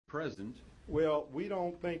present. Well, we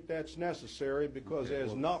don't think that's necessary because Okay, there's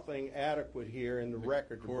well, nothing adequate here in the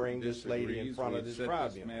record to bring this lady in front of this We've set tribunal.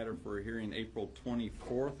 this matter for a hearing April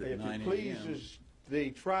 24th at If 9 it a.m. pleases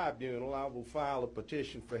the tribunal, I will file a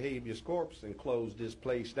petition for habeas corpus and close this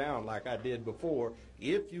place down like I did before,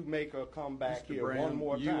 if you make her come back Mr. here Brown, one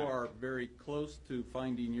more time. you are very close to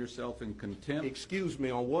finding yourself in contempt. Excuse me,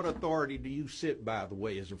 on what authority do you sit, by the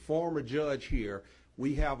way? As a former judge here,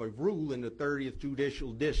 we have a rule in the 30th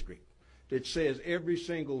Judicial District that says every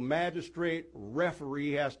single magistrate,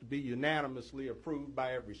 referee has to be unanimously approved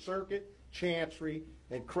by every circuit, chancery,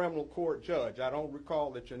 and criminal court judge. I don't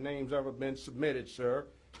recall that your name's ever been submitted, sir.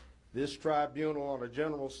 This tribunal on a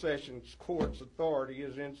general sessions court's authority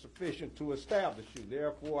is insufficient to establish you.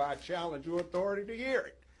 Therefore, I challenge your authority to hear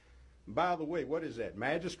it. By the way, what is that,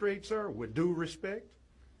 magistrate, sir? With due respect?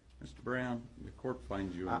 Mr. Brown, the court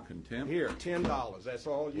finds you in contempt. Here, $10. That's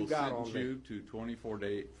all you got on me. We'll sentence you to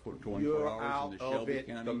 24 You're hours out in the of Shelby it.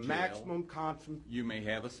 County The Jail. maximum content. You may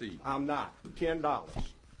have a seat. I'm not. $10.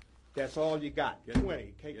 That's all you got.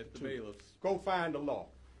 20. Get the bailiffs. Go find the law.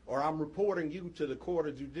 Or I'm reporting you to the Court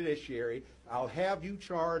of Judiciary. I'll have you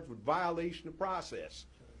charged with violation of process.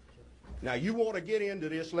 Now, you want to get into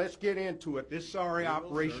this, let's get into it. This sorry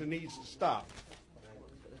operation needs to stop.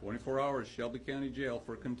 24 hours, Shelby County Jail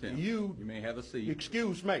for contempt. You may have a seat.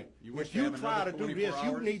 Excuse me. If you try to do this,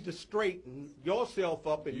 you need to straighten yourself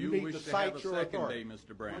up and you need to cite your authority. You wish to have a second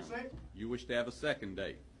day, Mr. Brown. What's that? You wish to have a second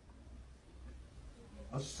day.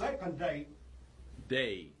 A second day?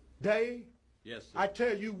 Day. Day? Yes, sir. I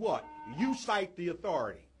tell you what, you cite the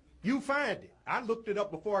authority. You find it. I looked it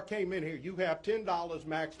up before I came in here. You have $10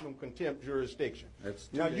 maximum contempt jurisdiction. That's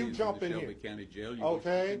 2 now days you jump in in the Shelby here. County Jail. You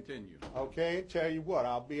Okay. wish to continue. Okay. Tell you what,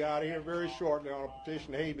 I'll be out of here very shortly on a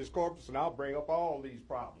petition to habeas corpus, and I'll bring up all these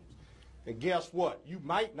problems. And guess what? You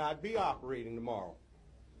might not be operating tomorrow.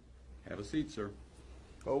 Have a seat, sir.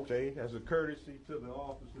 Okay. As a courtesy to the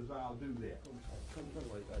officers, I'll do that.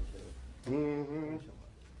 Mm-hmm.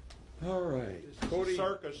 All right. It's a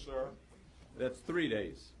circus, sir. That's 3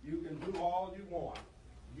 days. You can do all you want.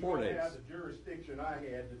 You 4 don't days. have the jurisdiction I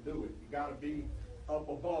had to do it. You got to be up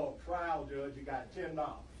above trial judge. You got $10.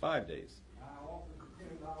 5 days. I offer you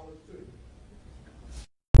 $10 too.